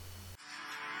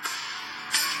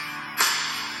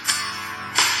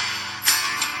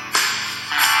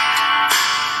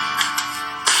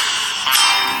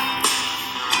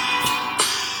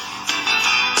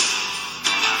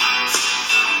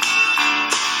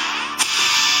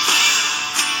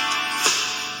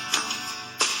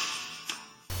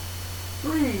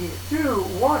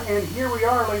And here we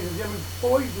are, ladies and gentlemen,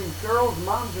 boys and girls,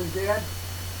 moms and dads,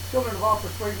 children of all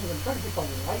persuasions. I'm trying to get the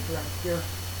light right here.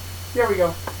 There we go.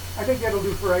 I think that'll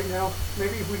do for right now.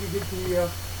 Maybe if we can get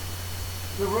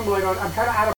the room light on. I'm kind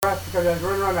of out of breath because I was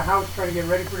running around the house trying to get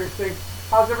ready for this thing.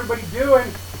 How's everybody doing?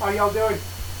 How y'all doing?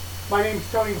 My name's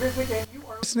Tony Visick, and you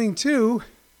are listening to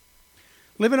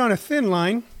Living on a Thin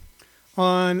Line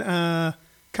on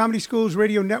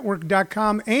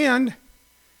ComedySchoolsRadioNetwork.com and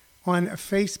on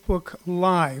Facebook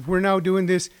Live. We're now doing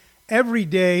this every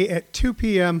day at 2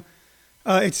 p.m.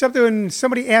 It's something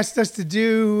somebody asked us to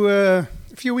do a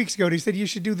few weeks ago. They said you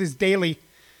should do this daily.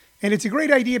 And it's a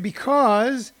great idea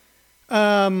because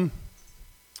a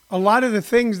lot of the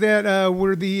things that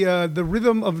were the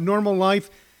rhythm of normal life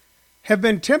have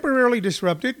been temporarily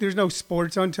disrupted. There's no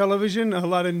sports on television. A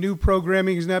lot of new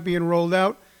programming is not being rolled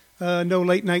out. No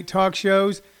late night talk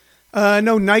shows.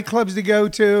 No nightclubs to go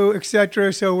to,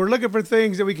 etc. So we're looking for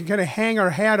things that we can kind of hang our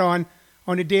hat on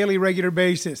a daily, regular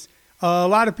basis.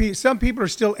 Some people are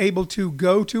still able to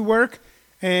go to work,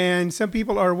 and some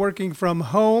people are working from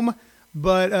home.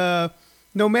 But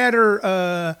no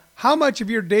matter how much of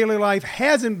your daily life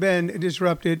hasn't been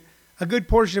disrupted, a good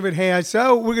portion of it has.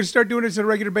 So we're going to start doing this on a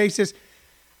regular basis.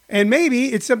 And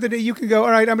maybe it's something that you can go,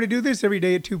 all right, I'm going to do this every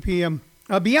day at 2 p.m.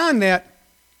 Beyond that,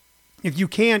 if you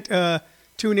can't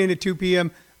tune in at 2 p.m.,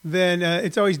 then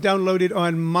it's always downloaded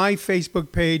on my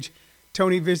Facebook page,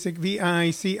 Tony Visick,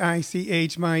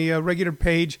 V-I-C-I-C-H, my regular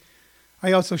page.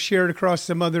 I also share it across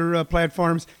some other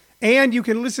platforms. And you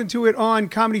can listen to it on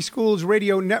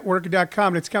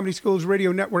ComedySchoolsRadioNetwork.com. That's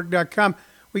ComedySchoolsRadioNetwork.com.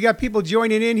 We got people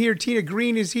joining in here. Tina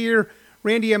Green is here.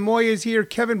 Randy Amoy is here.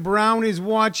 Kevin Brown is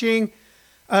watching.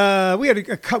 We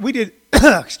did,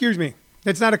 excuse me,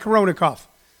 that's not a corona cough.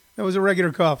 That was a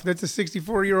regular cough. That's a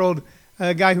 64-year-old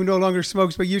guy who no longer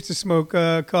smokes but used to smoke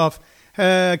cough.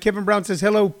 Kevin Brown says,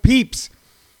 hello, peeps.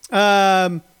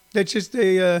 That's just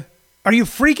are you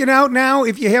freaking out now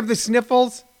if you have the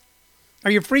sniffles?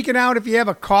 Are you freaking out if you have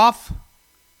a cough?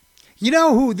 You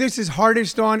know who this is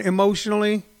hardest on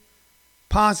emotionally?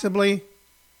 Possibly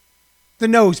the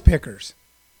nose pickers.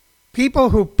 People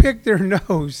who pick their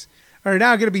nose are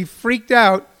now going to be freaked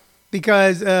out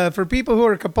because for people who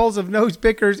are compulsive nose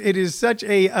pickers, it is such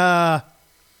a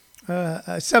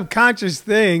subconscious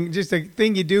thing, just a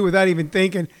thing you do without even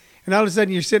thinking. And all of a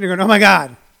sudden you're sitting there going, oh my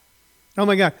God. Oh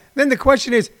my God. Then the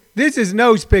question is, this is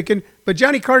nose picking, but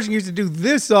Johnny Carson used to do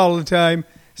this all the time.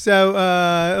 So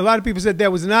a lot of people said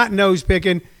that was not nose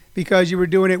picking because you were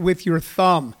doing it with your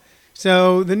thumb.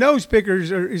 So the nose pickers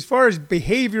are, as far as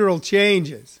behavioral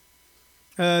changes,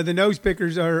 the nose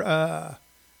pickers are,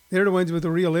 they're the ones with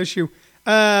the real issue.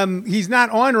 He's not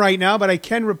on right now, but I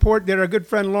can report that our good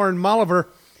friend Lauren Molliver,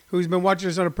 who's been watching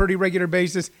us on a pretty regular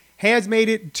basis, has made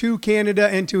it to Canada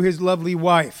and to his lovely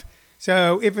wife.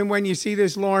 So if and when you see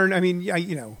this, Lauren, I mean,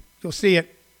 you'll see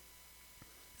it.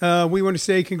 We want to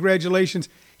say congratulations.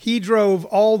 He drove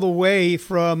all the way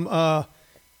from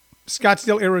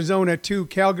Scottsdale, Arizona to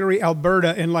Calgary,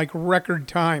 Alberta in like record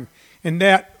time. And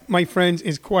that, my friends,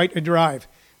 is quite a drive.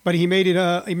 But he made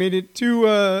it. He made it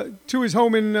to his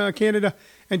home in Canada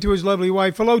and to his lovely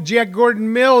wife. Hello, Jack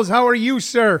Gordon Mills. How are you,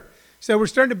 sir? So we're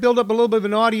starting to build up a little bit of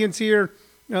an audience here.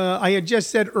 I had just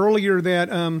said earlier that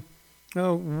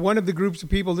one of the groups of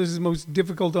people this is most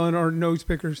difficult on are nose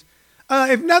pickers.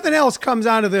 If nothing else comes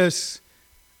out of this,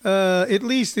 at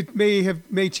least it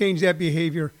may change that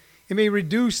behavior. It may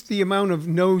reduce the amount of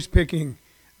nose picking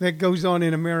that goes on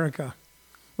in America.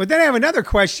 But then I have another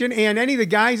question, and any of the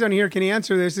guys on here can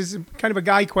answer this. This is kind of a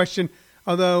guy question,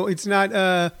 although it's not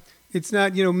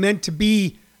meant to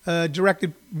be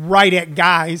directed right at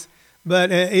guys,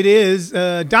 but it is.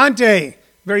 Dante,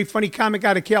 very funny comic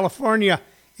out of California,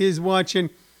 is watching.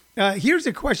 Here's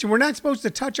a question. We're not supposed to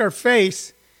touch our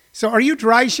face, so are you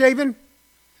dry shaven?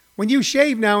 When you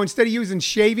shave now, instead of using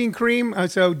shaving cream,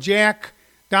 so Jack,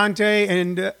 Dante,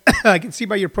 and I can see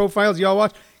by your profiles, y'all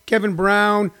watch, Kevin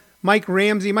Brown, Mike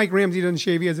Ramsey. Mike Ramsey doesn't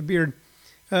shave. He has a beard.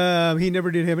 He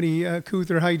never did have any couth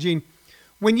or hygiene.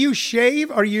 When you shave,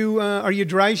 are you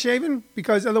dry shaven?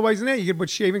 Because otherwise than that, you could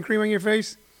put shaving cream on your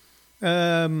face.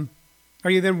 Are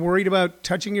you then worried about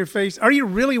touching your face? Are you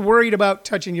really worried about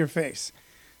touching your face?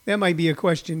 That might be a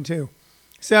question too.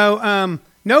 So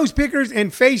nose pickers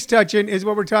and face touching is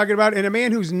what we're talking about. And a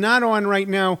man who's not on right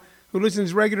now, who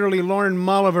listens regularly, Lauren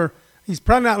Molliver. He's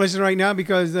probably not listening right now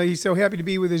because he's so happy to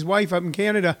be with his wife up in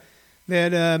Canada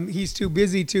that he's too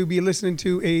busy to be listening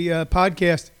to a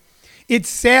podcast. It's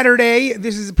Saturday.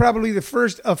 This is probably the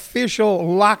first official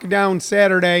lockdown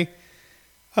Saturday.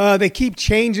 They keep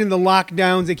changing the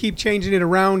lockdowns. They keep changing it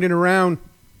around and around.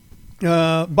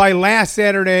 By last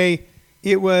Saturday,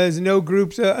 It was no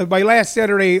groups. By last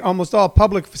Saturday, almost all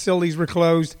public facilities were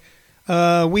closed.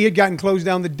 We had gotten closed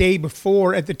down the day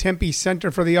before at the Tempe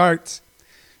Center for the Arts.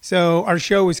 So our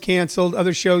show was canceled.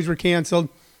 Other shows were canceled.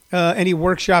 Any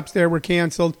workshops there were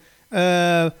canceled.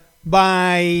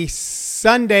 By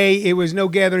Sunday, it was no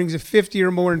gatherings of 50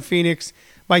 or more in Phoenix.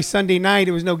 By Sunday night,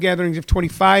 it was no gatherings of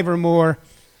 25 or more.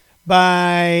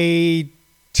 By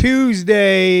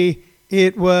Tuesday,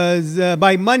 it was,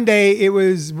 by Monday, it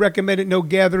was recommended no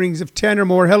gatherings of 10 or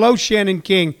more. Hello, Shannon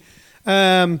King.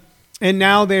 And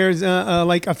now there's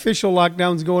like official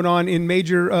lockdowns going on in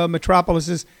major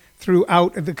metropolises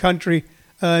throughout the country.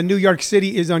 New York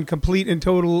City is on complete and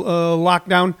total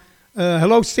lockdown.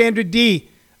 Hello, Sandra D.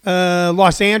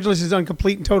 Los Angeles is on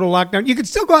complete and total lockdown. You can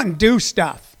still go out and do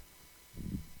stuff.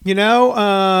 You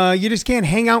know, you just can't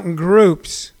hang out in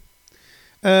groups.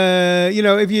 You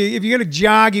know, if you're gonna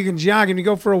jog, you can jog. If you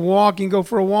go for a walk, you can go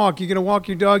for a walk. You're gonna walk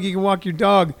your dog, you can walk your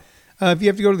dog. If you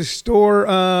have to go to the store,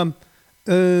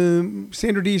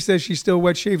 Sandra D says she still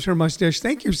wet shaves her mustache.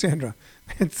 Thank you, Sandra.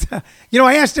 It's, you know,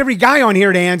 I asked every guy on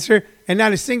here to answer, and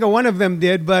not a single one of them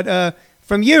did. But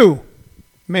from you,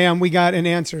 ma'am, we got an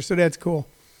answer, so that's cool.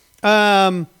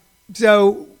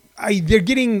 So they're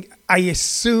getting, I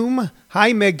assume,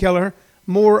 hi Meg Keller,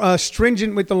 more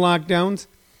stringent with the lockdowns.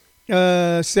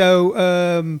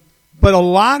 But a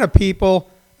lot of people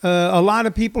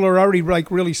are already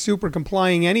like really super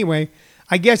complying anyway.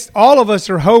 I guess all of us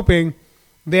are hoping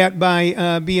that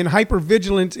by being hyper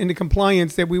vigilant into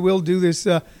compliance, that we will do this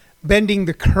bending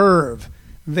the curve,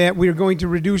 that we're going to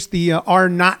reduce the R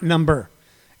naught number,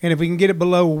 and if we can get it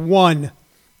below 1,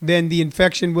 then the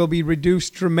infection will be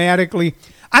reduced dramatically.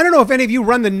 I don't know if any of you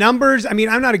run the numbers. I mean,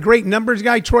 I'm not a great numbers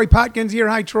guy. Troy Potkins here.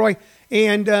 Hi, Troy.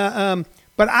 And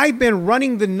but I've been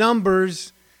running the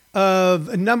numbers of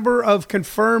a number of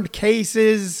confirmed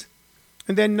cases,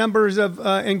 and then numbers of,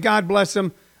 and God bless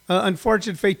them,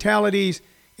 unfortunate fatalities.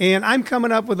 And I'm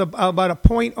coming up with about a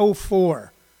 0.04.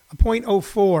 A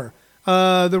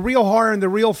 0.04. The real horror and the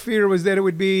real fear was that it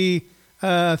would be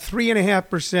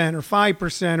 3.5% or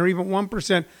 5% or even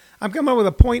 1%. I'm coming up with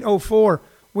a 0.04,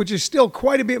 which is still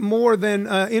quite a bit more than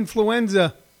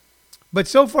influenza. But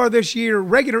so far this year,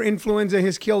 regular influenza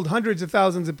has killed hundreds of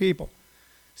thousands of people.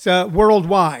 So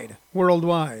worldwide.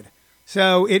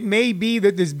 So it may be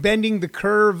that this bending the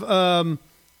curve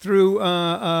through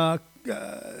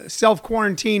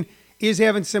self-quarantine is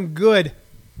having some good.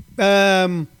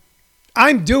 I'm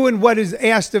doing what is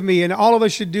asked of me, and all of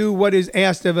us should do what is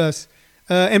asked of us.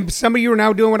 And some of you are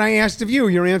now doing what I asked of you.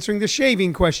 You're answering the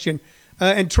shaving question.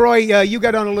 And Troy, you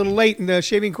got on a little late, and the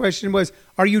shaving question was,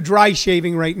 are you dry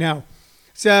shaving right now?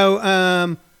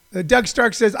 So Doug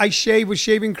Stark says, I shave with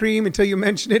shaving cream until you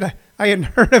mentioned it. I hadn't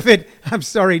heard of it. I'm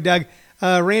sorry, Doug.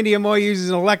 Randy Amoy uses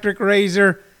an electric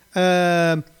razor.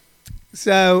 So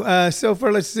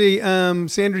far, let's see.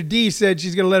 Sandra D said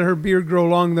she's going to let her beard grow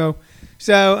long, though.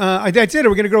 So that's it. Are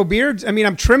we going to grow beards? I mean,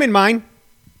 I'm trimming mine.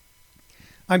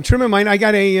 I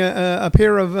got a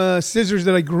pair of scissors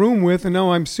that I groom with, and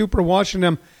now I'm super washing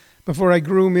them before I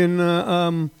groom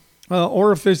in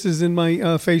orifices in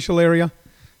my facial area.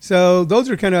 So those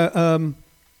are kind of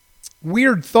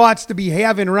weird thoughts to be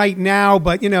having right now,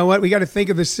 but you know what? We got to think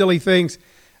of the silly things.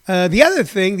 The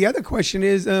other question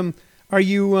is, are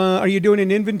you doing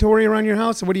an inventory around your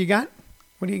house? What do you got?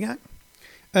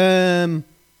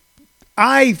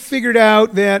 I figured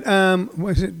out that,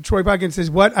 Troy Potkins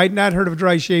says, what? I'd not heard of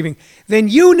dry shaving. Then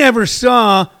you never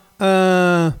saw,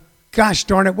 gosh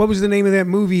darn it, what was the name of that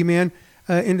movie, man,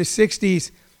 in the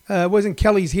 60s? It wasn't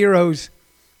Kelly's Heroes.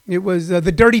 It was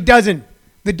The Dirty Dozen.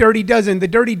 The Dirty Dozen. The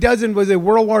Dirty Dozen was a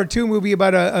World War II movie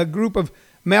about a group of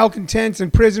malcontents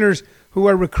and prisoners who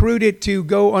are recruited to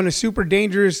go on a super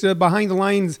dangerous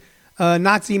behind-the-lines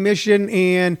Nazi mission,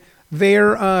 and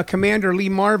their commander, Lee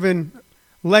Marvin,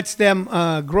 lets them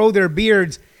grow their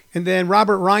beards, and then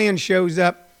Robert Ryan shows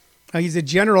up. He's a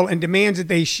general and demands that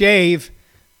they shave,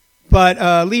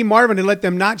 but Lee Marvin had let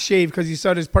them not shave because he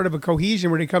saw it as part of a cohesion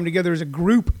where they come together as a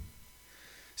group.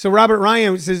 So Robert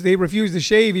Ryan says they refuse to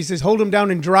shave. He says, hold them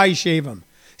down and dry shave them.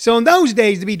 So in those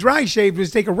days, to be dry shaved was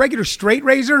take a regular straight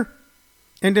razor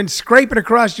and then scrape it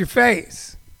across your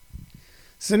face.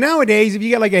 So nowadays, if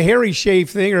you got like a hairy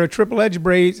shave thing or a triple edge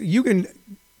braid, you can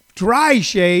dry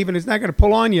shave and it's not going to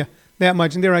pull on you that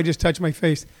much. And there I just touched my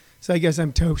face. So I guess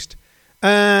I'm toast.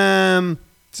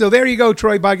 So there you go,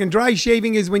 Troy Boggan. Dry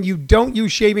shaving is when you don't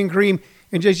use shaving cream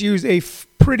and just use a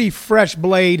pretty fresh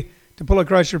blade to pull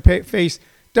across your face.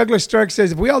 Douglas Stark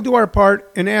says, if we all do our part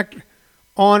and act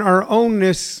on our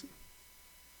ownness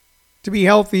to be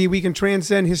healthy, we can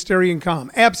transcend hysteria and calm.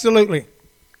 Absolutely.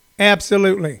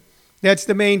 That's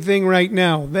the main thing right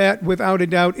now. That, without a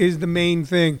doubt, is the main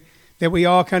thing, that we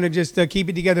all kind of just keep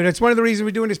it together. That's one of the reasons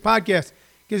we're doing this podcast.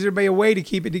 Gives everybody a way to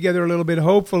keep it together a little bit,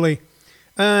 hopefully.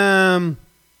 Some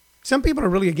people are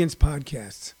really against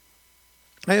podcasts.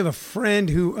 I have a friend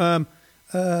who,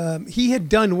 he had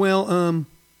done well. Let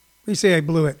me say I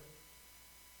blew it.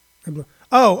 Then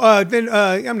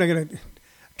I'm not going to.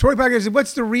 Troy Parker said,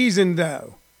 what's the reason,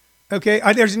 though? Okay,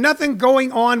 there's nothing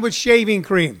going on with shaving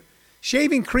cream.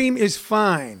 Shaving cream is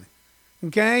fine.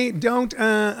 Okay, don't,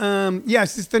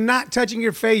 yes, it's the not touching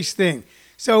your face thing.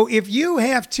 So if you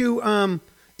have to,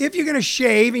 if you're going to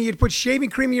shave and you put shaving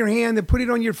cream in your hand and put it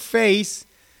on your face,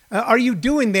 are you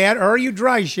doing that or are you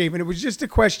dry shaving? It was just a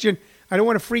question. I don't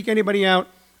want to freak anybody out.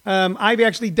 I've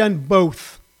actually done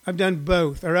both. I've done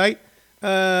both, all right?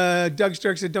 Doug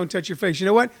Stark said, don't touch your face. You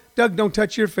know what? Doug, don't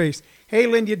touch your face. Hey,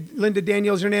 Linda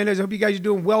Daniels Hernandez, I hope you guys are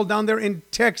doing well down there in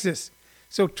Texas.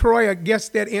 So, Troy, I guess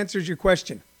that answers your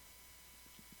question.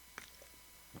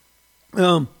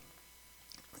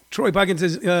 Troy Puckins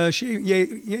says,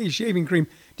 shaving cream.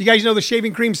 Do you guys know the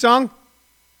shaving cream song?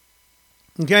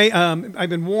 Okay, I've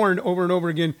been warned over and over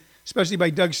again, especially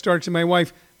by Doug Starks and my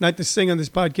wife, not to sing on this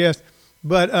podcast.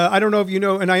 But I don't know if you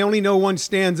know, and I only know one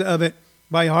stanza of it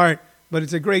by heart, but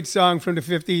it's a great song from the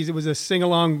 50s. It was a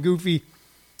sing-along, goofy,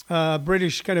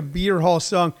 British kind of beer hall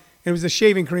song. It was a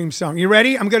shaving cream song. You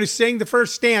ready? I'm going to sing the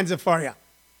first stanza for you.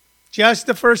 Just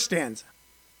the first stanza.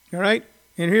 All right?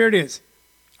 And here it is.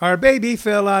 Our baby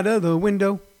fell out of the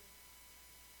window.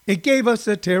 It gave us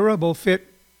a terrible fit.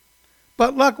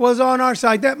 But luck was on our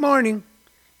side that morning.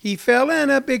 He fell in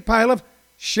a big pile of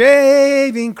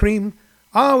shaving cream.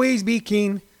 Always be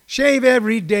keen. Shave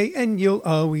every day and you'll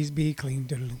always be clean.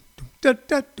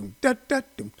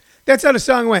 That's how the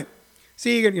song went.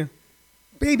 See, you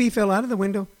baby fell out of the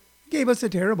window. Gave us a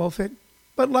terrible fit.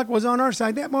 But luck was on our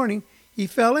side that morning. He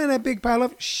fell in a big pile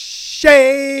of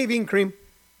shaving cream.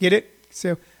 Get it?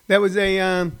 So that was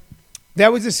a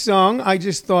song I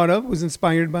just thought of. Was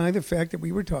inspired by the fact that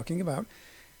we were talking about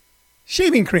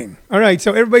shaving cream. All right,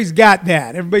 so everybody's got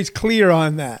that. Everybody's clear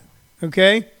on that.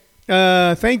 Okay?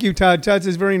 Thank you, Todd. Todd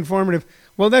says very informative.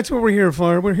 Well, that's what we're here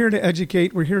for. We're here to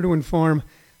educate. We're here to inform.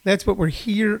 That's what we're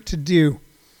here to do.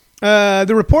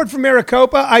 The report from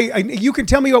Maricopa, you can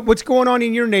tell me what's going on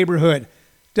in your neighborhood.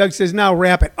 Doug says, now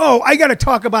wrap it. Oh, I got to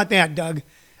talk about that, Doug.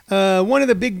 One of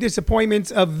the big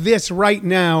disappointments of this right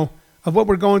now, of what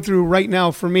we're going through right now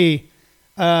for me,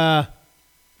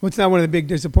 what's not one of the big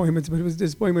disappointments, but it was a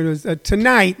disappointment. It was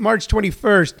tonight, March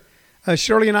 21st,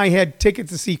 Shirley and I had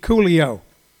tickets to see Coolio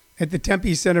at the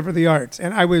Tempe Center for the Arts.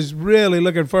 And I was really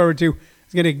looking forward to, I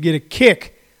was going to get a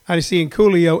kick out of seeing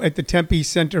Coolio at the Tempe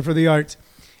Center for the Arts.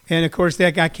 And, of course,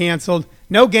 that got canceled.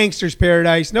 No Gangster's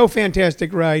Paradise. No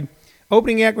Fantastic Ride.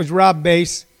 Opening act was Rob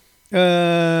Bass. We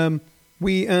weren't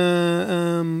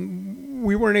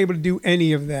able to do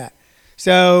any of that.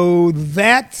 So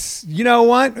that's, you know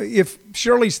what? If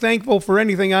Shirley's thankful for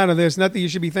anything out of this, not that you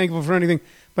should be thankful for anything,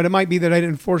 but it might be that I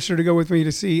didn't force her to go with me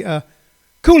to see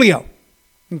Coolio.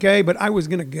 Okay, but I was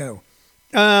going to go.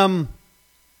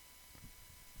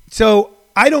 So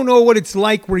I don't know what it's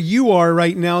like where you are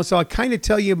right now, so I'll kind of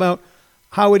tell you about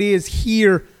how it is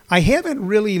here. I haven't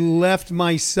really left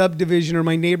my subdivision or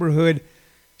my neighborhood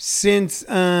since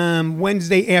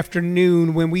Wednesday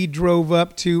afternoon when we drove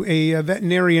up to a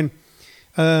veterinarian.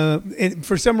 And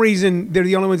for some reason, they're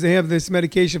the only ones that have this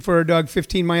medication for our dog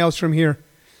 15 miles from here.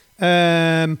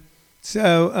 So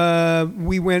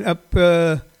we went up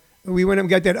and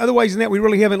got that. Otherwise than that, we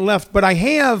really haven't left. But I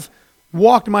have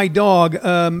walked my dog.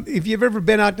 If you've ever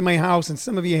been out to my house, and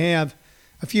some of you have,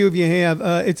 a few of you have,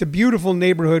 it's a beautiful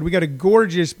neighborhood. We got a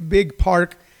gorgeous big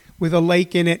park with a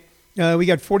lake in it. We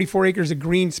got 44 acres of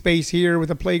green space here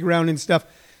with a playground and stuff.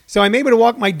 So I'm able to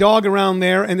walk my dog around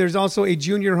there, and there's also a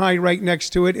junior high right next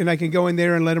to it, and I can go in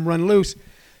there and let him run loose.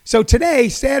 So today,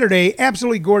 Saturday,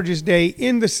 absolutely gorgeous day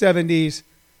in the 70s.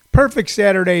 Perfect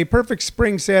Saturday, perfect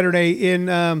spring Saturday in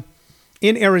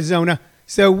Arizona.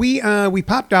 So we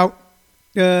popped out.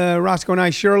 Roscoe and I,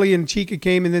 Shirley and Chica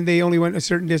came, and then they only went a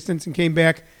certain distance and came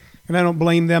back, and I don't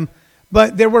blame them.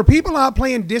 But there were people out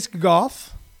playing disc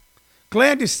golf.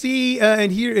 Glad to see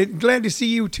glad to see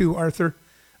you too, Arthur.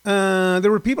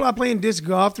 There were people out playing disc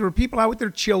golf. There were people out with their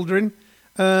children.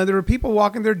 There were people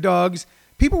walking their dogs.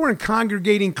 People weren't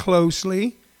congregating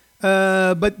closely,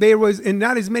 but there was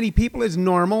not as many people as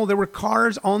normal. There were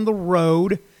cars on the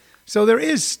road. So there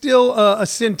is still a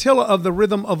scintilla of the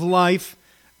rhythm of life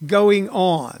going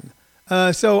on.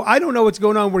 So I don't know what's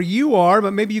going on where you are,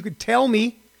 but maybe you could tell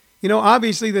me. You know,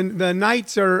 obviously the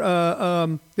nights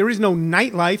are, there is no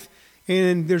nightlife,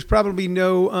 and there's probably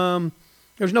no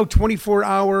There's no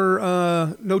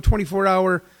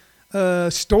 24-hour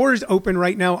stores open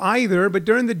right now either, but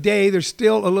during the day, there's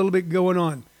still a little bit going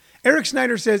on. Eric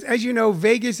Snyder says, as you know,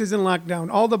 Vegas is in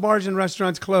lockdown. All the bars and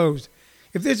restaurants closed.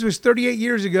 If this was 38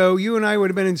 years ago, you and I would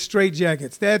have been in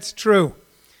straitjackets. That's true.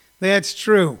 That's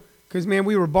true. Because, man,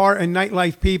 we were bar and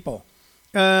nightlife people.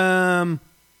 Doug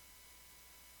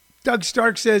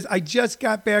Stark says, I just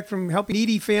got back from helping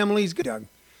needy families. Good, Doug.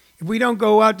 If we don't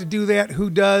go out to do that, who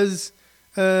does?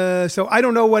 So I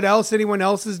don't know what else anyone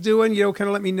else is doing. Kind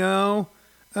of let me know.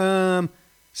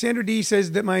 Sandra D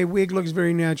says that my wig looks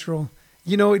very natural.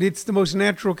 It's the most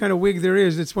natural kind of wig there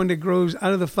is. It's one that grows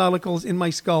out of the follicles in my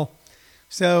skull.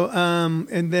 So,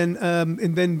 and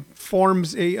then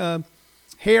forms a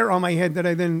hair on my head that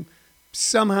I then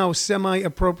somehow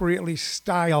semi-appropriately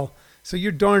style. So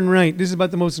you're darn right. This is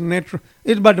about the most natural.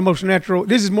 It's about the most natural.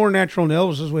 This is more natural than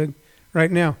Elvis's wig right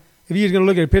now. If you're going to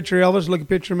look at a picture of Elvis, look at a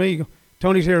picture of me, you go,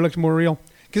 Tony's hair looks more real.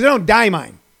 Because I don't dye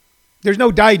mine. There's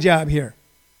no dye job here.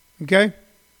 Okay?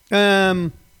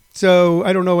 So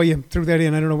I don't know why you threw that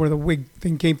in. I don't know where the wig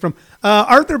thing came from.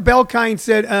 Arthur Belkind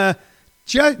said,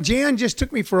 Jan just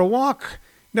took me for a walk.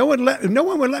 No one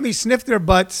would let me sniff their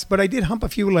butts, but I did hump a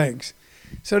few legs.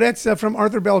 So that's from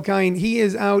Arthur Belkind. He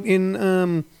is out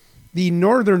in the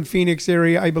northern Phoenix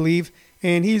area, I believe,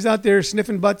 and he's out there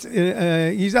sniffing butts.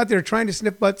 He's out there trying to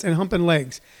sniff butts and humping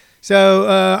legs. So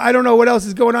I don't know what else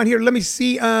is going on here. Let me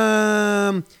see. Nick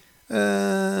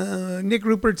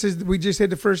Rupert says we just had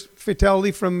the first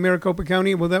fatality from Maricopa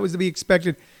County. Well, that was to be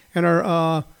expected, and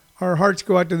our hearts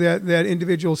go out to that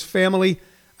individual's family.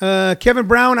 Kevin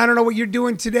Brown, I don't know what you're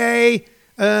doing today.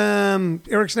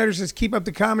 Eric Snyder says, keep up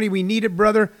the comedy. We need it,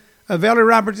 brother. Valerie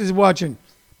Roberts is watching,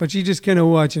 but she's just kind of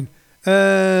watching.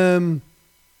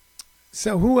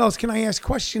 So who else can I ask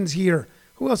questions here?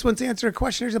 Who else wants to answer a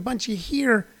question? There's a bunch of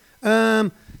here.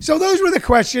 So those were the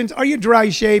questions. Are you dry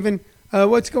shaven?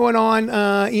 What's going on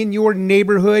in your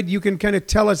neighborhood? You can kind of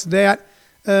tell us that.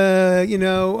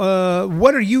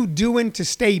 What are you doing to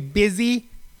stay busy?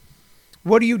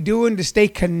 What are you doing to stay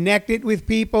connected with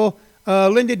people?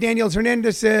 Linda Daniels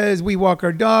Hernandez says, we walk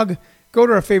our dog, go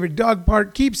to our favorite dog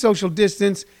park, keep social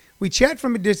distance. We chat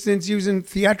from a distance using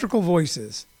theatrical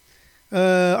voices.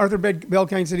 Arthur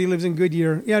Belkind said he lives in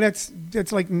Goodyear. Yeah, that's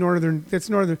like northern. It's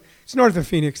north of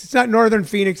Phoenix. It's not northern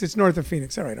Phoenix. It's north of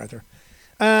Phoenix. All right, Arthur.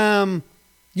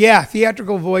 Yeah,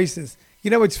 theatrical voices.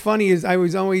 What's funny is I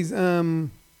was always,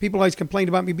 people always complained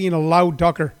about me being a loud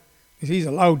talker. He's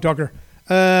a loud talker.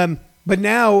 But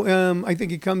now I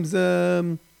think it comes,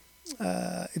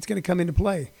 it's going to come into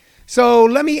play. So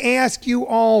let me ask you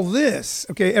all this.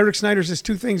 Okay, Eric Snyder says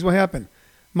 2 things will happen.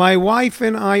 My wife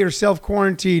and I are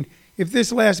self-quarantined. If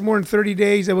this lasts more than 30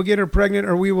 days, I will get her pregnant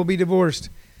or we will be divorced.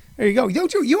 There you go.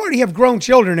 You already have grown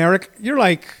children, Eric. You're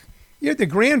at the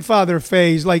grandfather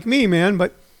phase like me, man.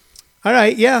 But all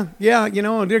right, yeah,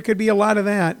 there could be a lot of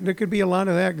that. There could be a lot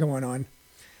of that going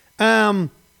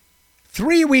on.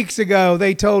 3 weeks ago,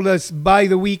 they told us by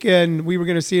the weekend we were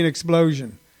going to see an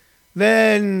explosion.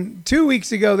 Then 2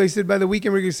 weeks ago, they said by the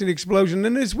weekend we're going to see an explosion.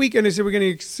 Then this weekend, they said we're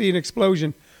going to see an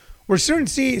explosion. We're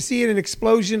certainly seeing an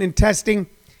explosion in testing,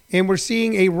 and we're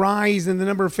seeing a rise in the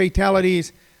number of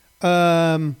fatalities.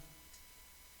 But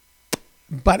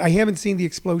I haven't seen the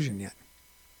explosion yet.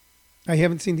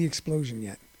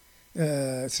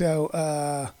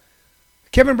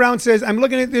 Kevin Brown says, I'm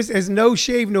looking at this as No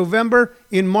Shave November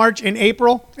in March and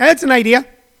April. That's an idea.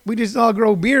 We just all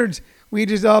grow beards. We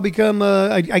just all become,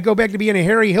 I go back to being a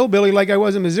hairy hillbilly like I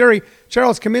was in Missouri.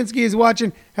 Charles Kaminsky is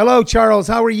watching. Hello, Charles.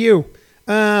 How are you?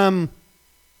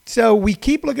 So we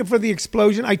keep looking for the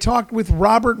explosion. I talked with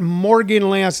Robert Morgan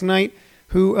last night,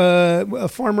 who a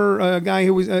former guy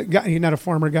who was not a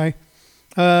farmer guy.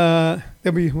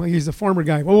 He's a farmer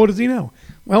guy. Well, what does he know?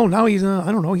 Well, now he's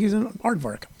I don't know. He's an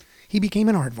aardvark. He became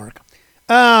an aardvark.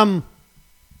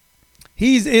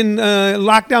 He's in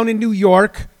lockdown in New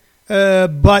York,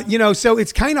 but so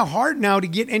it's kind of hard now to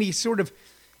get any sort of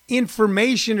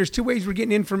information. There's 2 ways we're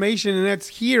getting information, and that's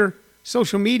here,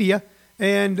 social media,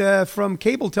 and from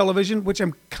cable television, which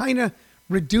I'm kind of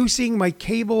reducing my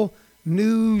cable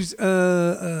news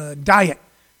diet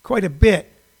quite a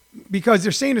bit because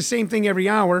they're saying the same thing every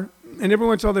hour, and every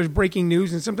once in a while there's breaking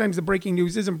news, and sometimes the breaking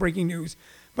news isn't breaking news,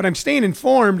 but I'm staying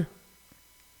informed.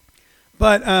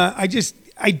 But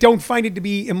I don't find it to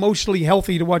be emotionally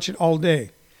healthy to watch it all day.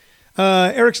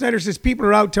 Eric Snyder says, people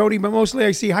are out, Tony, but mostly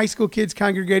I see high school kids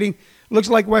congregating. Looks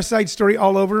like West Side Story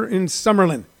all over in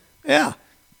Summerlin. Yeah.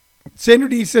 Sandra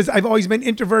D says, I've always been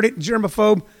introverted,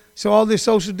 germaphobe, so all this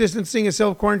social distancing and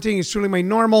self-quarantining is truly my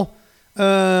normal.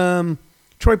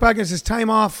 Troy Podcast says time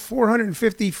off,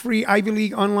 450 free Ivy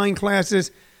League online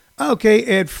classes. Okay,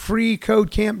 at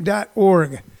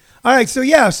freecodecamp.org. All right, so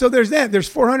there's that. There's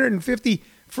 450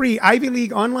 free Ivy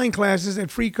League online classes at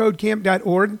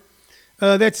freecodecamp.org.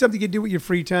 That's something you can do with your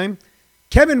free time.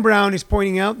 Kevin Brown is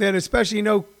pointing out that especially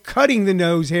no cutting the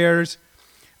nose hairs.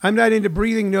 I'm not into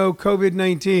breathing no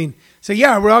COVID-19. So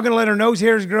yeah, we're all going to let our nose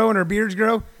hairs grow and our beards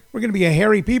grow. We're going to be a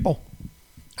hairy people.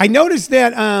 I noticed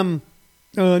that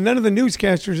none of the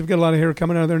newscasters have got a lot of hair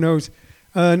coming out of their nose.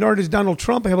 Nor does Donald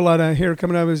Trump have a lot of hair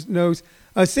coming out of his nose.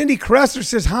 Cindy Cresser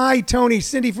says, hi, Tony.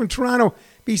 Cindy from Toronto.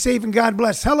 Be safe and God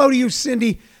bless. Hello to you,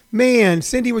 Cindy. Man,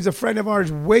 Cindy was a friend of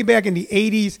ours way back in the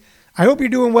 80s. I hope you're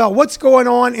doing well. What's going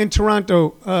on in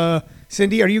Toronto,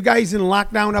 Cindy? Are you guys in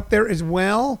lockdown up there as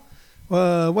well?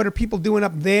 What are people doing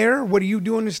up there? What are you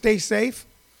doing to stay safe?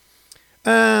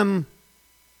 What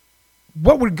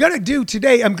we're going to do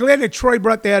today, I'm glad that Troy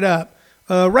brought that up.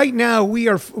 Right now,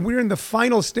 we're in the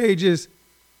final stages.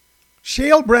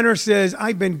 Shale Brenner says,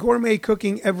 I've been gourmet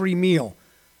cooking every meal.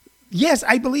 Yes,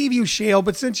 I believe you, Shale,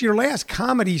 but since your last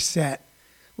comedy set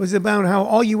was about how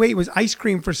all you ate was ice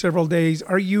cream for several days,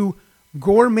 are you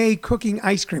gourmet cooking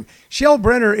ice cream? Shale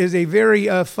Brenner is a very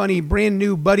funny, brand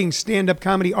new, budding stand-up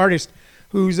comedy artist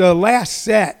whose last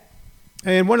set,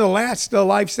 and one of the last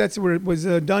live sets that was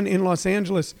done in Los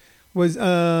Angeles was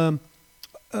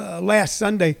last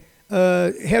Sunday,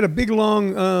 had a big,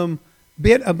 long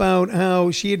bit about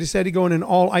how she had decided to go on an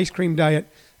all ice cream diet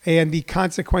and the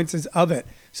consequences of it.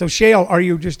 So, Shale, are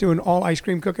you just doing all ice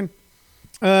cream cooking?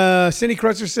 Cindy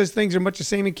Crutzer says things are much the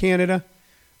same in Canada.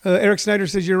 Eric Snyder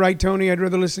says, you're right, Tony. I'd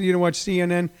rather listen to you than watch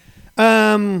CNN.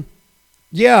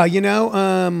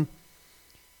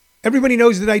 Everybody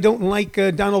knows that I don't like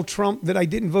Donald Trump, that I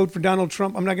didn't vote for Donald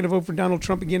Trump. I'm not going to vote for Donald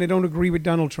Trump again. I don't agree with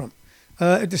Donald Trump.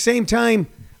 At the same time,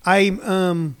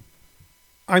 I'm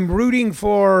rooting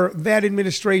for that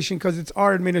administration because it's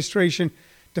our administration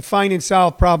to find and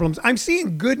solve problems. I'm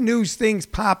seeing good news things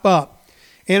pop up.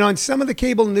 And on some of the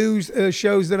cable news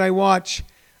shows that I watch,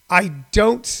 I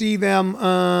don't see them.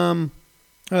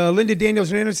 Linda Daniels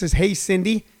Hernandez says, hey,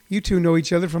 Cindy, you two know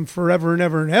each other from forever and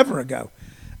ever and ever ago.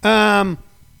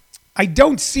 I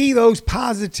don't see those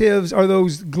positives or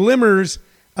those glimmers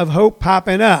of hope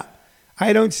popping up.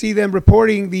 I don't see them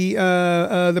reporting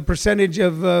the percentage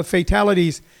of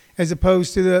fatalities as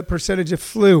opposed to the percentage of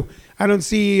flu. I don't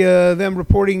see them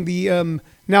reporting the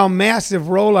now massive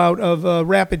rollout of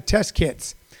rapid test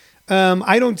kits.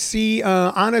 I don't see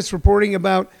honest reporting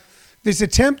about this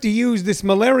attempt to use this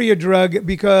malaria drug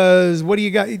because what do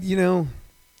you got?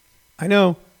 I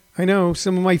know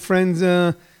some of my friends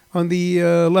on the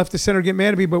left of center get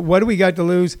mad at me, but what do we got to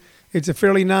lose? It's a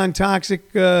fairly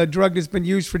non-toxic drug that's been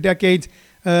used for decades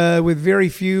with very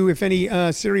few, if any,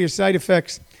 serious side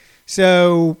effects.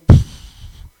 So,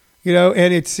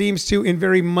 and it seems to, in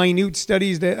very minute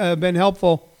studies, that have been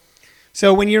helpful.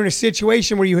 So when you're in a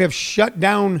situation where you have shut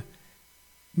down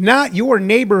not your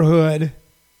neighborhood,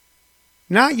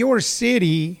 not your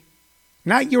city,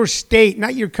 not your state,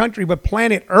 not your country, but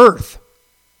planet Earth,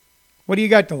 what do you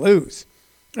got to lose?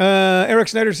 Eric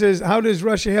Snyder says, how does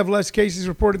Russia have less cases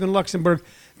reported than Luxembourg?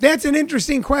 That's an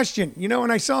interesting question,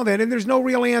 and I saw that, and there's no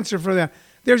real answer for that.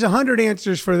 There's 100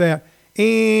 answers for that.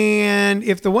 And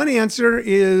if the one answer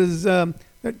is, I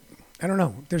don't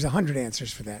know, there's 100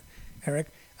 answers for that, Eric.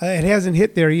 It hasn't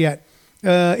hit there yet.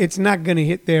 It's not going to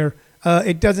hit there.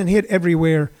 It doesn't hit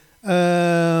everywhere.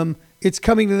 It's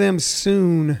coming to them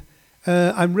soon.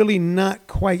 I'm really not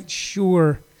quite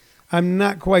sure. I'm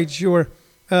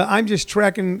I'm just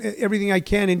tracking everything I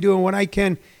can and doing what I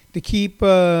can to keep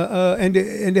and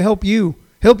to help you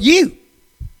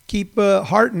keep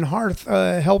heart and hearth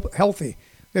healthy.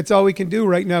 That's all we can do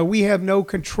right now. We have no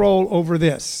control over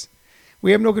this.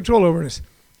 Trump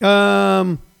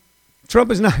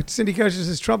is not. Cindy Kessler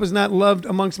says Trump is not loved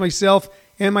amongst myself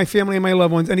and my family and my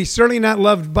loved ones, and he's certainly not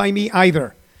loved by me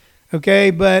either.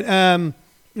 Okay, but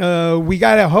we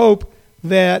gotta hope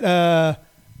that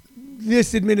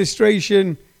this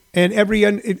administration and every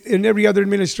other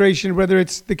administration, whether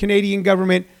it's the Canadian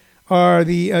government or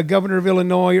the governor of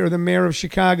Illinois or the mayor of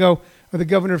Chicago or the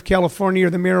governor of California or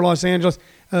the mayor of Los Angeles,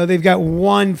 they've got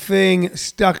one thing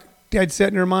stuck dead set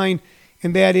in their mind,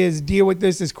 and that is deal with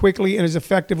this as quickly and as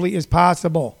effectively as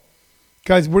possible,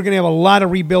 because we're going to have a lot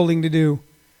of rebuilding to do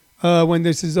when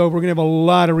this is over. We're going to have a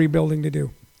lot of rebuilding to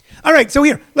do. All right, so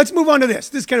here, let's move on to this.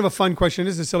 This is kind of a fun question.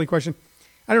 This is a silly question.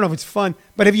 I don't know if it's fun,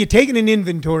 but have you taken an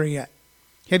inventory yet?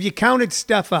 Have you counted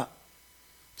stuff up?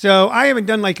 So I haven't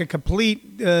done like a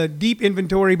complete deep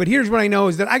inventory, but here's what I know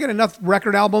is that I got enough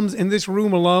record albums in this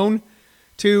room alone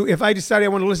to, if I decide I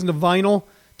want to listen to vinyl,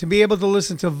 to be able to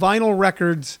listen to vinyl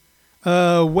records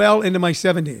well into my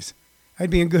 70s.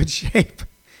 I'd be in good shape.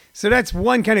 So that's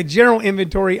one kind of general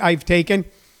inventory I've taken.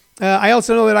 I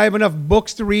also know that I have enough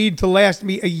books to read to last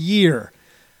me a year.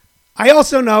 I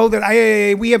also know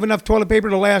that we have enough toilet paper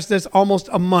to last us almost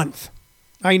a month.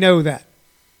 I know that.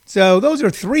 So those are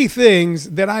three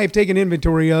things that I have taken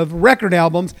inventory of. Record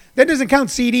albums. That doesn't count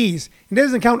CDs. It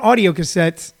doesn't count audio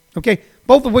cassettes. Okay,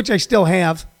 both of which I still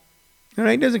have. All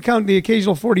right, it doesn't count the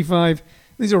occasional 45.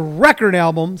 These are record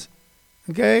albums.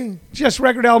 Okay, just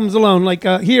record albums alone. Like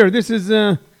here, this is,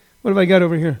 what have I got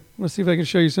over here? Let's see if I can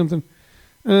show you something.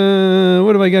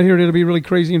 What have I got here that'll be really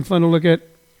crazy and fun to look at?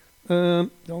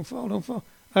 Don't fall. All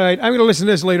right, I'm going to listen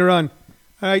to this later on.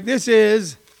 All right, this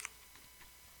is,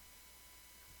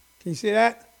 can you see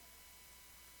that?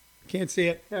 Can't see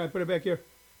it. Yeah, I put it back here.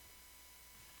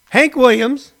 Hank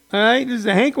Williams. All right, this is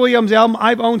a Hank Williams album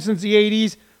I've owned since the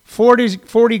 80s,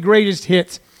 40 greatest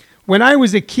hits. When I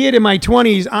was a kid in my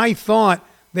 20s, I thought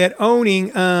that owning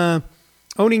this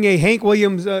Hank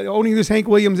Williams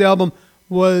album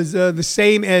was the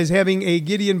same as having a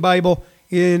Gideon Bible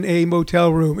in a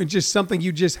motel room. It's just something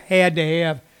you just had to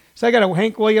have. So I got a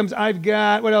Hank Williams. I've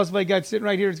got, what else have I got sitting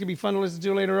right here? It's going to be fun to listen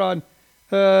to later on.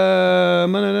 I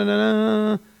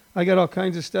got all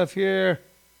kinds of stuff here.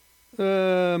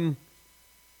 Here.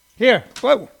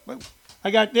 Whoa.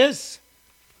 I got this.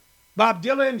 Bob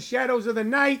Dylan, Shadows of the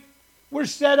Night. We're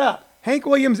set up. Hank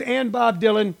Williams and Bob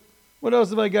Dylan. What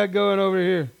else have I got going over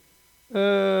here?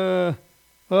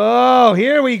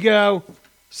 Here we go.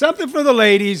 Something for the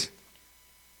ladies.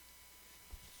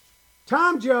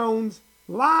 Tom Jones,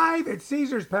 live at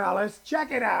Caesar's Palace.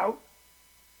 Check it out.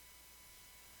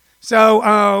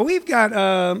 So we've got,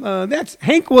 that's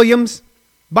Hank Williams,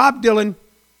 Bob Dylan,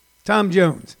 Tom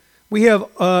Jones. We have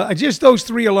just those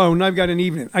three alone. I've got an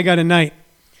evening. I got a night.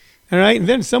 All right. And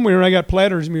then somewhere I got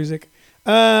Platter's music.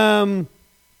 Eric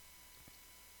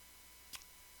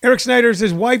Snyder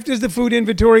says, wife does the food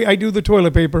inventory. I do the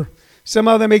toilet paper.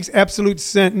 Somehow that makes absolute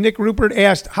sense. Nick Rupert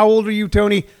asked, how old are you,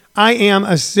 Tony? I am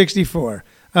a 64.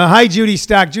 Hi, Judy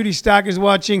Stock. Judy Stock is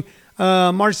watching.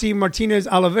 Marcy Martinez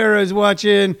Oliveira is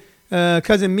watching.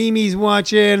 Cousin Mimi's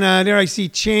watching. There I see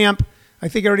Champ. I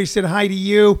think I already said hi to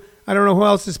you. I don't know who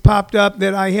else has popped up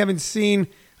that I haven't seen.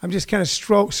 I'm just kind of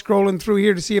scrolling through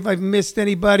here to see if I've missed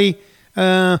anybody.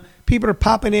 People are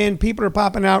popping in. People are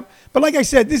popping out. But like I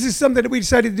said, this is something that we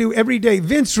decided to do every day.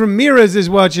 Vince Ramirez is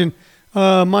watching.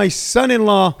 My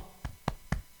son-in-law,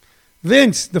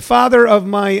 Vince, the father of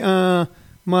my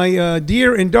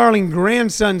dear and darling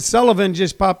grandson, Sullivan,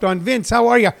 just popped on. Vince, how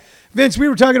are you? Vince, we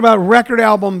were talking about record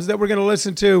albums that we're going to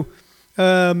listen to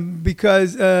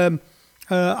because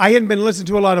I hadn't been listening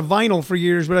to a lot of vinyl for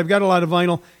years, but I've got a lot of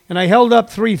vinyl. And I held up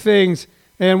three things,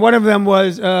 and one of them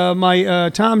was my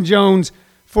Tom Jones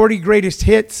 40 Greatest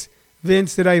Hits,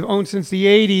 Vince, that I've owned since the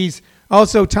 80s.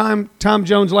 Also, Tom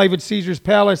Jones live at Caesar's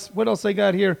Palace. What else I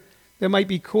got here that might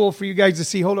be cool for you guys to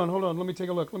see? Hold on. Let me take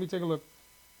a look.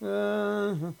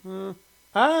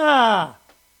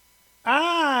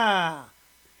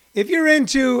 If you're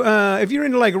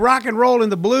into like rock and roll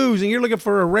and the blues, and you're looking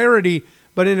for a rarity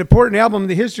but an important album in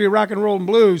the history of rock and roll and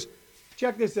blues,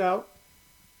 check this out.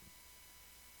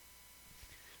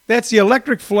 That's the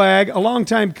Electric Flag, a long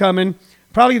time coming.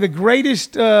 Probably the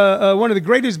greatest, one of the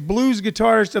greatest blues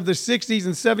guitarists of the 60s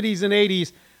and 70s and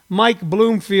 80s, Mike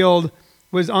Bloomfield,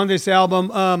 was on this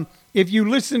album. If you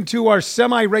listen to our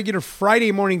semi-regular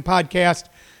Friday morning podcast,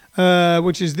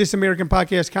 which is This American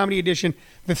Podcast Comedy Edition,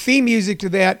 the theme music to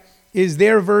that is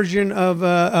their version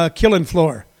of Killing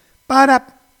Floor. So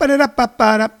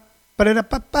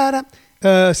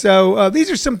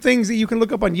these are some things that you can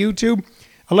look up on YouTube.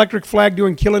 Electric Flag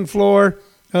doing Killing Floor.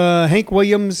 Hank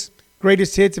Williams,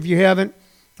 Greatest Hits, if you haven't.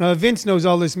 Vince knows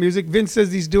all this music. Vince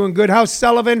says he's doing good. How's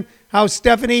Sullivan? How's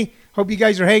Stephanie? Hope you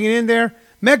guys are hanging in there.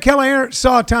 Meg Keller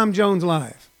saw Tom Jones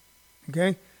live.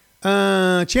 Okay.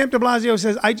 Champ de Blasio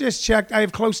says, I just checked. I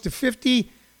have close to 50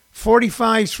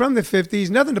 45s from the 50s.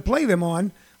 Nothing to play them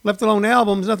on. Left alone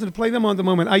albums. Nothing to play them on at the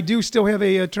moment. I do still have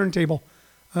a turntable.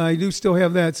 I do still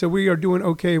have that. So we are doing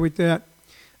okay with that.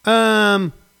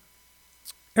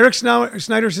 Eric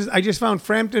Snyder says, I just found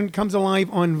Frampton Comes Alive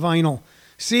on vinyl.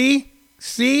 See?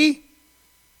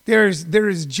 There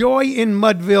is joy in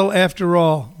Mudville after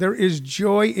all. There is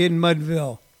joy in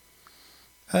Mudville.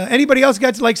 Anybody else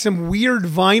got like some weird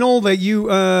vinyl that you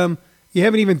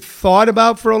haven't even thought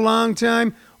about for a long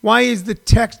time? Why is the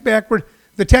text backward?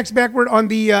 The text backward on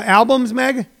the albums,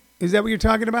 Meg? Is that what you're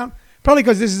talking about? Probably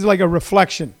because this is like a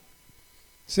reflection.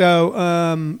 So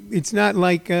it's not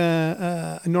like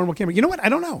a normal camera. You know what? I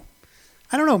don't know,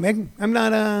 Meg. I'm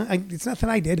not. It's nothing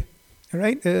I did. All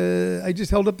right. I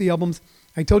just held up the albums.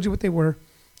 I told you what they were.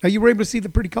 You were able to see the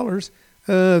pretty colors.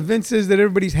 Vince says that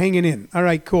everybody's hanging in. All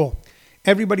right, cool.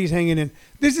 Everybody's hanging in.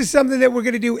 This is something that we're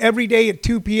going to do every day at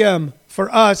 2 p.m.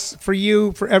 for us, for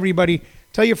you, for everybody.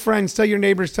 Tell your friends, tell your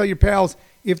neighbors, tell your pals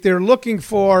if they're looking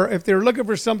for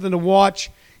something to watch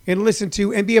and listen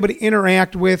to and be able to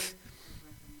interact with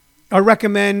or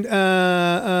recommend.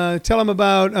 Tell them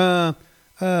about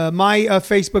my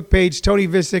Facebook page, Tony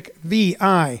Vicich,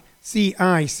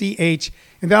 Vicich,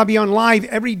 and that'll be on live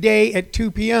every day at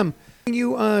 2 p.m.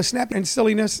 You snap and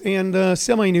silliness and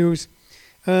semi-news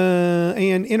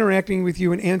and interacting with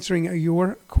you and answering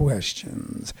your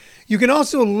questions. You can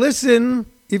also listen,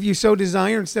 if you so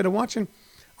desire, instead of watching,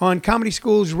 on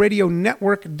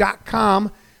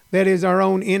ComedySchoolsRadioNetwork.com. That is our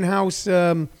own in-house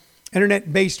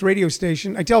internet-based radio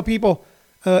station. I tell people,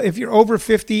 if you're over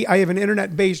 50, I have an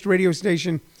internet-based radio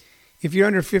station. If you're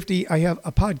under 50, I have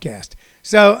a podcast.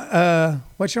 So,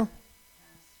 what show?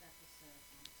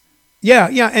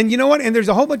 Yeah, and you know what? And there's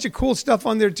a whole bunch of cool stuff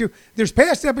on there, too. There's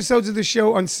past episodes of the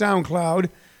show on SoundCloud.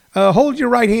 Hold your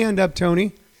right hand up,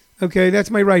 Tony. Okay, that's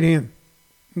my right hand.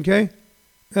 Okay?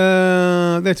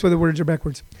 That's why the words are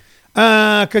backwards.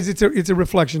 Because it's a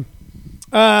reflection.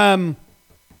 You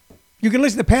can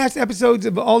listen to past episodes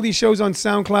of all these shows on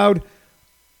SoundCloud.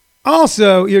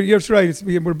 Also, you're right.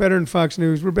 We're better than Fox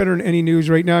News. We're better than any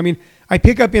news right now. I mean, I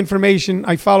pick up information.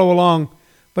 I follow along.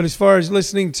 But as far as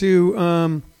listening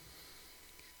to...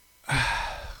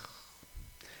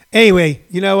 Anyway,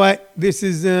 you know what? This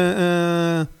is,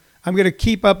 I'm going to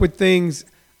keep up with things.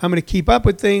 I'm going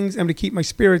to keep my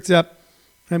spirits up.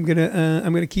 I'm going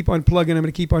to keep on plugging. I'm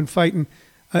going to keep on fighting.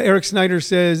 Eric Snyder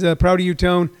says, proud of you,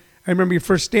 Tone. I remember your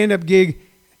first stand-up gig.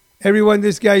 Everyone,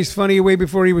 this guy's funny way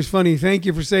before he was funny. Thank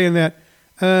you for saying that.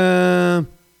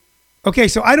 Okay,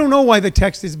 so I don't know why the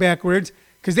text is backwards,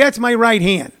 because that's my right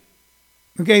hand.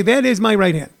 Okay, that is my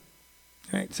right hand.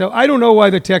 All right, so I don't know why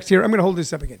the text here. I'm going to hold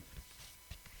this up again.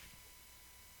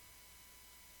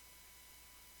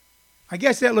 I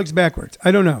guess that looks backwards.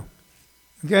 I don't know.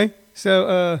 Okay,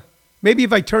 so maybe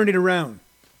if I turn it around.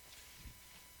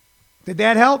 Did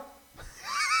that help?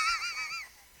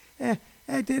 That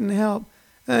didn't help.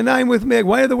 Now I'm with Meg.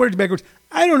 Why are the words backwards?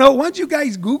 I don't know. Why don't you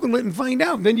guys Google it and find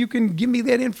out? Then you can give me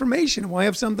that information. We'll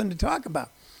have something to talk about.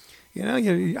 You know,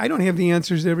 I don't have the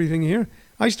answers to everything here.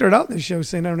 I start out this show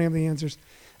saying I don't have the answers.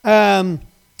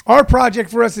 Our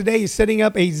project for us today is setting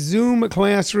up a Zoom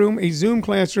classroom,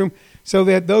 so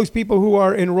that those people who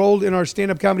are enrolled in our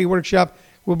stand-up comedy workshop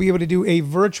will be able to do a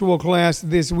virtual class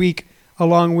this week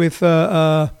along with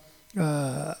other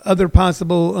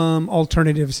possible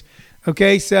alternatives.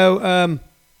 Okay, so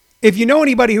if you know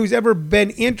anybody who's ever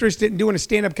been interested in doing a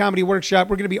stand-up comedy workshop,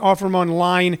 we're going to be offering them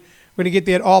online. We're going to get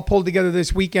that all pulled together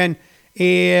this weekend.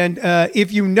 And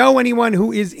if you know anyone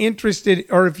who is interested,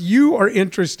 or if you are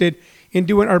interested in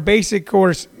doing our basic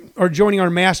course or joining our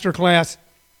master class,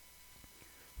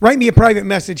 write me a private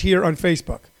message here on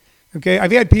Facebook. Okay,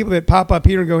 I've had people that pop up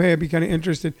here and go, hey, I'd be kind of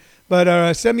interested.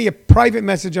 But send me a private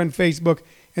message on Facebook,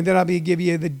 and then I'll give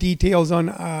you the details on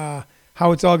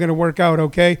how it's all going to work out,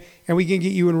 okay? And we can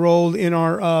get you enrolled in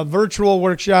our virtual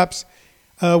workshops.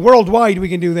 Worldwide, we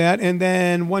can do that. And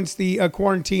then once the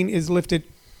quarantine is lifted,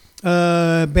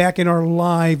 back in our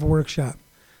live workshop.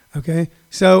 Okay,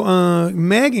 so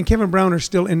Meg and Kevin Brown are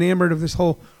still enamored of this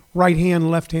whole right hand,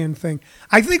 left hand thing.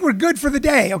 I think we're good for the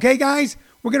day. Okay, guys,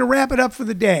 we're gonna wrap it up for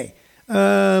the day.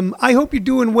 I hope you're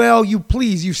doing well.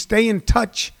 You stay in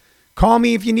touch. Call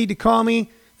me if you need to call me.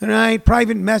 All right,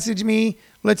 private message me.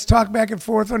 Let's talk back and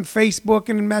forth on Facebook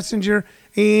and Messenger,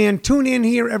 and tune in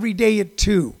here every day at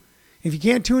 2. If you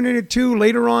can't tune in at 2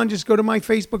 later on, just go to my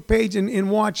Facebook page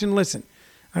and watch and listen.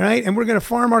 All right, and we're going to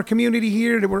farm our community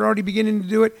here. That we're already beginning to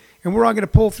do it, and we're all going to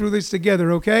pull through this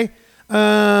together, okay?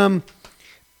 I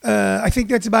think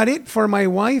that's about it for my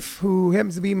wife, who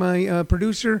happens to be my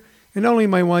producer, and not only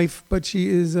my wife, but she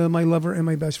is my lover and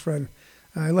my best friend.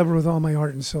 I love her with all my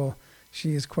heart and soul.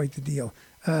 She is quite the deal.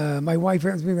 My wife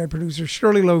happens to be my producer,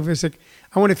 Shirley Lowe Vicich.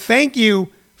 I want to thank you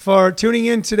for tuning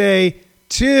in today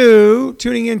to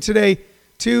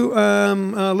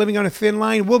Living on a Thin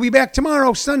Line. We'll be back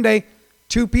tomorrow, Sunday,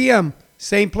 2 p.m.,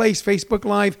 same place, Facebook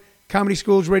Live,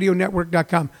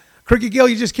 ComedySchoolsRadioNetwork.com. Crooked Gill,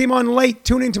 you just came on late.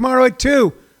 Tune in tomorrow at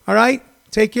 2. All right?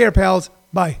 Take care, pals.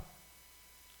 Bye.